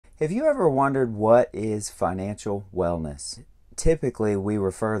Have you ever wondered what is financial wellness? Typically, we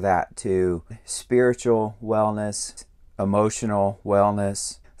refer that to spiritual wellness, emotional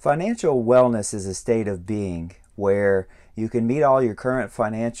wellness. Financial wellness is a state of being where you can meet all your current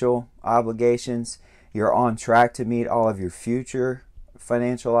financial obligations, you're on track to meet all of your future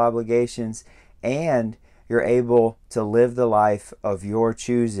financial obligations, and you're able to live the life of your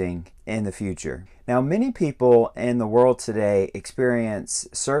choosing in the future. Now, many people in the world today experience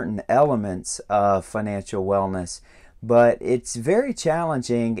certain elements of financial wellness, but it's very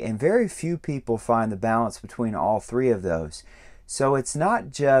challenging and very few people find the balance between all three of those. So it's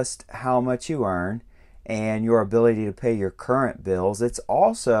not just how much you earn and your ability to pay your current bills, it's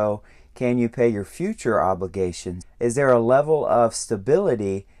also can you pay your future obligations? Is there a level of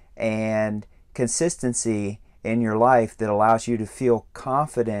stability and consistency in your life that allows you to feel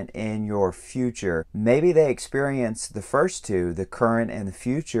confident in your future? Maybe they experience the first two, the current and the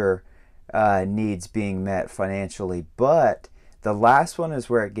future needs being met financially, but the last one is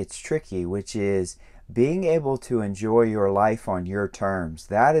where it gets tricky, which is being able to enjoy your life on your terms.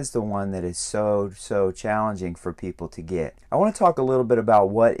 That is the one that is so challenging for people to get. I want to talk a little bit about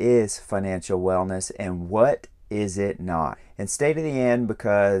what is financial wellness and what is it not. And stay to the end,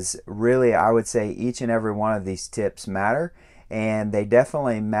 because really I would say each and every one of these tips matter, and they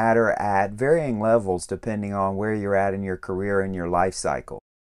definitely matter at varying levels depending on where you're at in your career and your life cycle.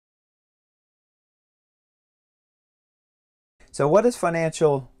 So what does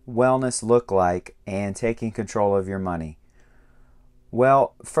financial wellness look like and taking control of your money?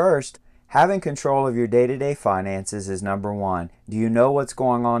 Well, first, having control of your day-to-day finances is number one. Do you know what's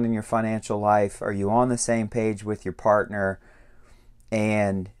going on in your financial life? Are you on the same page with your partner?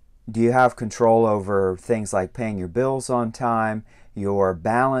 And do you have control over things like paying your bills on time, your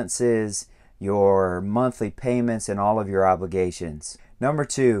balances, your monthly payments, and all of your obligations? Number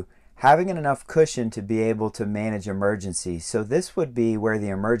two, having enough cushion to be able to manage emergencies. So this would be where the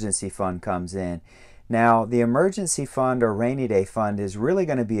emergency fund comes in. Now, the emergency fund or rainy day fund is really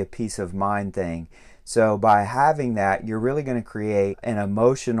going to be a peace of mind thing. So by having that, you're really going to create an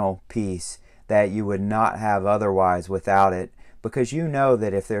emotional peace that you would not have otherwise without it, because you know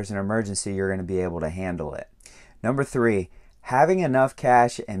that if there's an emergency, you're going to be able to handle it. Number three, having enough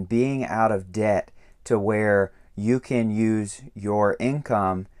cash and being out of debt to where you can use your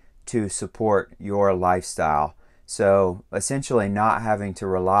income to support your lifestyle. So essentially not having to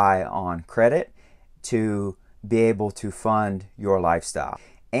rely on credit to be able to fund your lifestyle,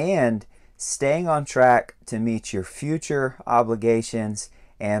 and staying on track to meet your future obligations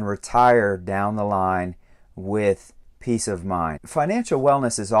and retire down the line with peace of mind. Financial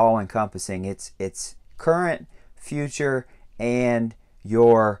wellness is all encompassing. It's current, future, and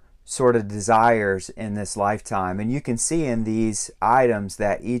your sort of desires in this lifetime. And you can see in these items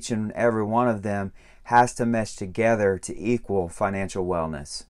that each and every one of them has to mesh together to equal financial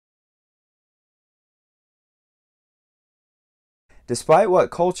wellness. Despite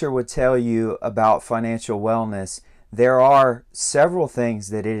what culture would tell you about financial wellness, there are several things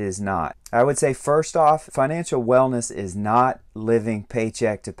that it is not. I would say first off, financial wellness is not living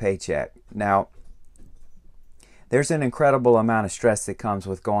paycheck to paycheck. Now, there's an incredible amount of stress that comes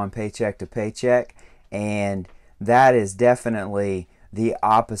with going paycheck to paycheck, and that is definitely the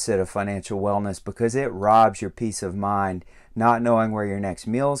opposite of financial wellness, because it robs your peace of mind, not knowing where your next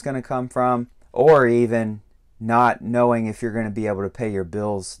meal is going to come from, or even not knowing if you're going to be able to pay your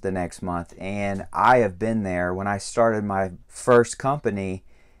bills the next month. And I have been there. When I started my first company,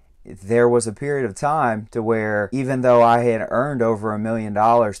 there was a period of time to where even though I had earned over $1 million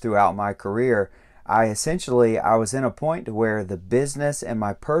throughout my career, I was in a point to where the business and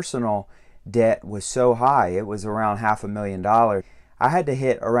my personal debt was so high. It was around $500,000. I had to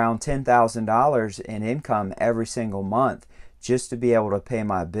hit around $10,000 in income every single month just to be able to pay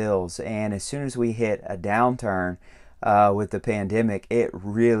my bills. And as soon as we hit a downturn with the pandemic, it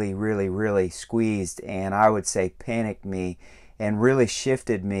really squeezed, and I would say panicked me, and really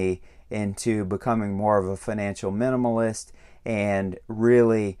shifted me into becoming more of a financial minimalist, and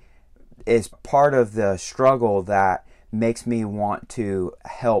really is part of the struggle that makes me want to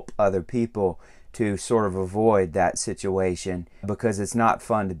help other people to sort of avoid that situation, because it's not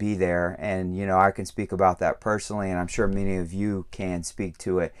fun to be there. And you know, I can speak about that personally, and I'm sure many of you can speak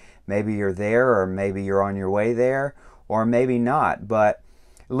to it. Maybe you're there, or maybe you're on your way there, or maybe not. But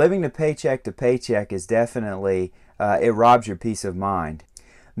living to paycheck is definitely, it robs your peace of mind.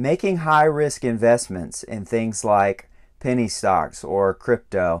 Making high risk investments in things like penny stocks or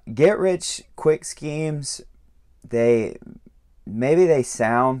crypto. Get rich quick schemes, maybe they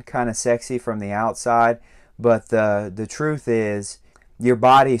sound kind of sexy from the outside, but the truth is your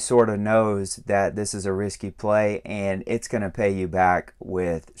body sort of knows that this is a risky play and it's going to pay you back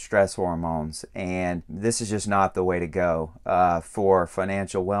with stress hormones. And this is just not the way to go for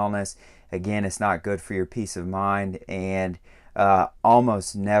financial wellness. Again, it's not good for your peace of mind, and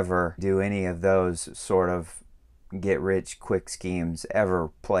almost never do any of those sort of get rich quick schemes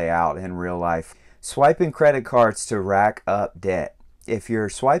ever play out in real life. Swiping credit cards to rack up debt. If you're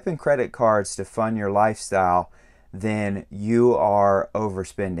swiping credit cards to fund your lifestyle, then you are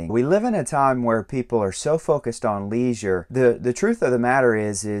overspending. We live in a time where people are so focused on leisure. The truth of the matter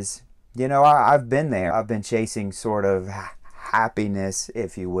is you know, I've been there. I've been chasing sort of happiness,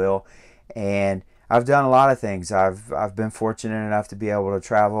 if you will, and I've done a lot of things. I've been fortunate enough to be able to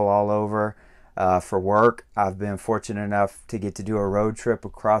travel all over for work. I've been fortunate enough to get to do a road trip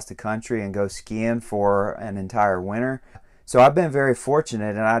across the country and go skiing for an entire winter. So I've been very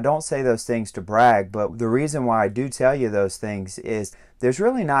fortunate, and I don't say those things to brag, but the reason why I do tell you those things is there's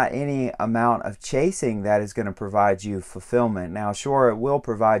really not any amount of chasing that is going to provide you fulfillment. Now, sure, it will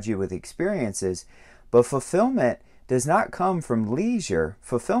provide you with experiences, but fulfillment does not come from leisure.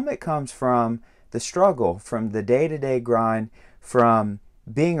 Fulfillment comes from the struggle, from the day-to-day grind, from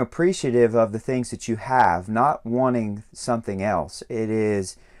being appreciative of the things that you have, not wanting something else. It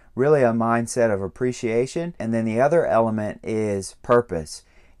is really a mindset of appreciation. And then the other element is purpose.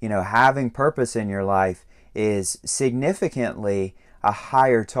 You know, having purpose in your life is significantly a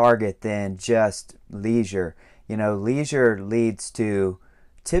higher target than just leisure. You know, leisure leads to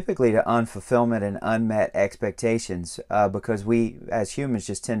typically to unfulfillment and unmet expectations because we as humans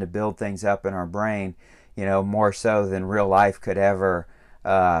just tend to build things up in our brain, you know, more so than real life could ever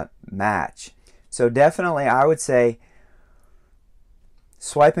match. So definitely I would say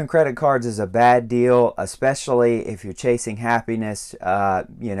swiping credit cards is a bad deal, especially if you're chasing happiness.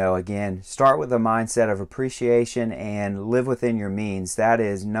 You know, again, start with a mindset of appreciation and live within your means. That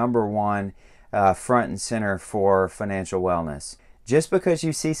is number one, front and center for financial wellness. Just because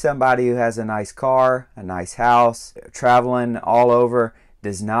you see somebody who has a nice car, a nice house, traveling all over,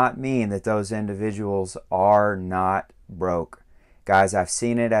 does not mean that those individuals are not broke. Guys, I've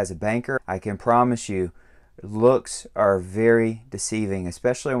seen it as a banker. I can promise you, looks are very deceiving,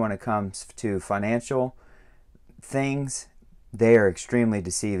 especially when it comes to financial things. They are extremely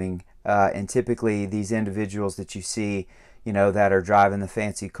deceiving, and typically these individuals that you see, you know, that are driving the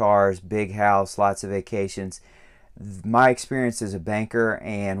fancy cars, big house, lots of vacations. My experience as a banker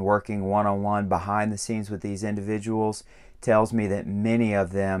and working one-on-one behind the scenes with these individuals tells me that many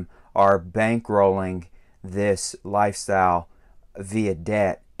of them are bankrolling this lifestyle via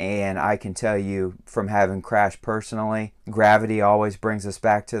debt. And I can tell you from having crashed personally, gravity always brings us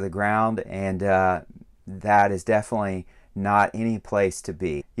back to the ground, and that is definitely not any place to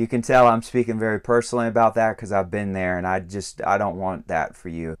be. You can tell I'm speaking very personally about that because I've been there, and I don't want that for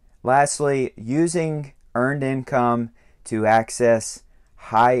you. Lastly, using earned income to access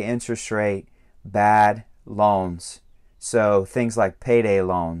high interest rate bad loans. So things like payday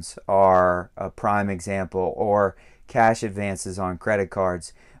loans are a prime example, or cash advances on credit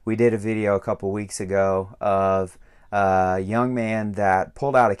cards. We did a video a couple weeks ago of a young man that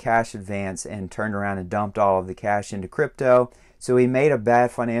pulled out a cash advance and turned around and dumped all of the cash into crypto. So he made a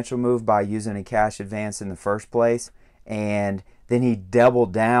bad financial move by using a cash advance in the first place, and then he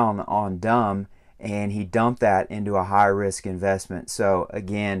doubled down on dumb and he dumped that into a high risk investment. So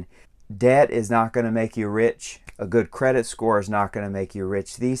again, debt is not going to make you rich. A good credit score is not going to make you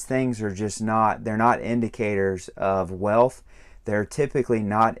rich. These things are just not, they're not indicators of wealth. They're typically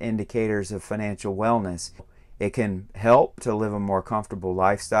not indicators of financial wellness. It can help to live a more comfortable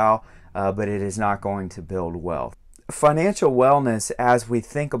lifestyle, but it is not going to build wealth. Financial wellness, as we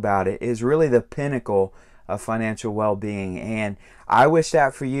think about it, is really the pinnacle of financial well-being, and I wish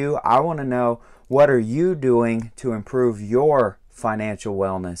that for you. I want to know, what are you doing to improve your financial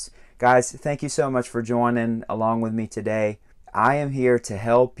wellness? Guys, thank you so much for joining along with me today. I am here to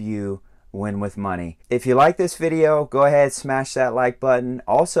help you win with money. If you like this video, go ahead, smash that like button.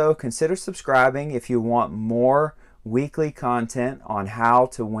 Also, consider subscribing if you want more weekly content on how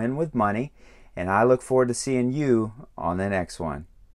to win with money. And I look forward to seeing you on the next one.